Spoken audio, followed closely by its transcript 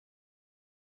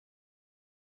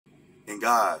And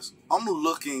guys, I'm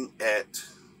looking at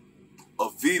a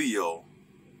video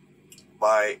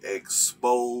by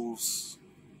Expose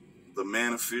the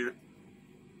Manosphere.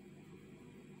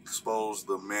 Expose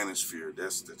the Manosphere,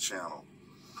 that's the channel.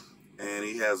 And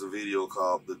he has a video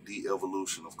called The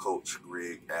De-Evolution of Coach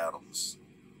Greg Adams,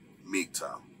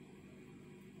 MGTOW.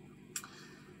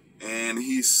 And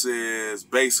he says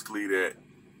basically that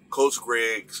Coach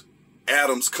Greg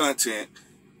Adams' content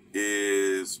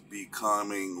is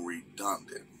becoming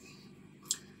redundant.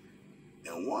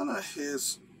 And one of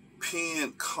his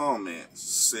pinned comments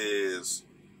says,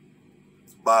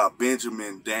 by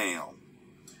Benjamin Down,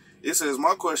 it says,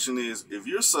 my question is, if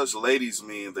you're such ladies'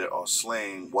 men that are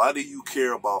slaying, why do you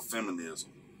care about feminism?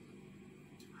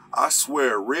 I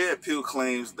swear, Red Pill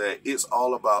claims that it's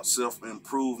all about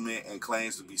self-improvement and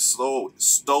claims to be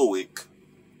stoic,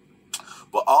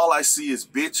 but all I see is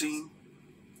bitching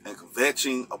and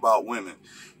kvetching about women.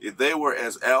 If they were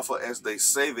as alpha as they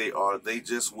say they are, they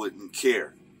just wouldn't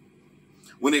care.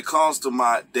 When it comes to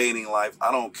my dating life,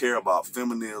 I don't care about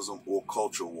feminism or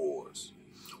culture wars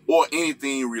or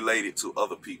anything related to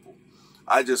other people.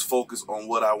 I just focus on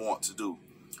what I want to do.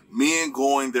 Men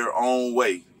going their own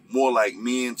way, more like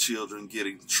men, children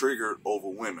getting triggered over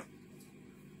women.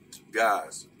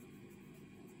 Guys,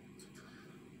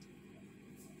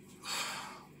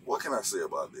 what can I say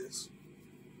about this?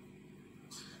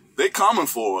 They're coming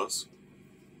for us.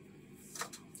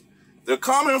 They're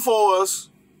coming for us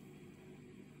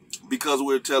because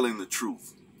we're telling the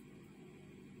truth.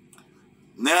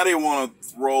 Now they want to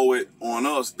throw it on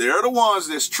us. They're the ones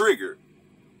that's triggered.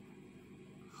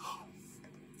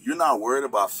 You're not worried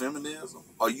about feminism?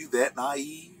 Are you that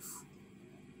naive?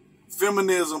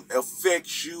 Feminism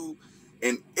affects you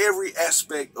in every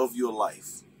aspect of your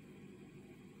life.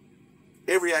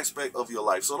 Every aspect of your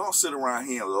life. So don't sit around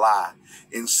here and lie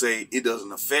and say it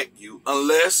doesn't affect you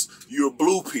unless you're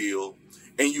blue pill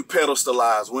and you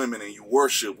pedestalize women and you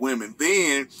worship women.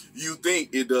 Then you think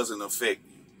it doesn't affect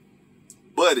you.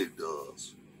 But it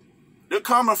does. They're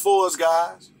coming for us,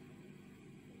 guys.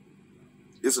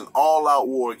 It's an all-out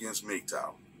war against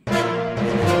MGTOW.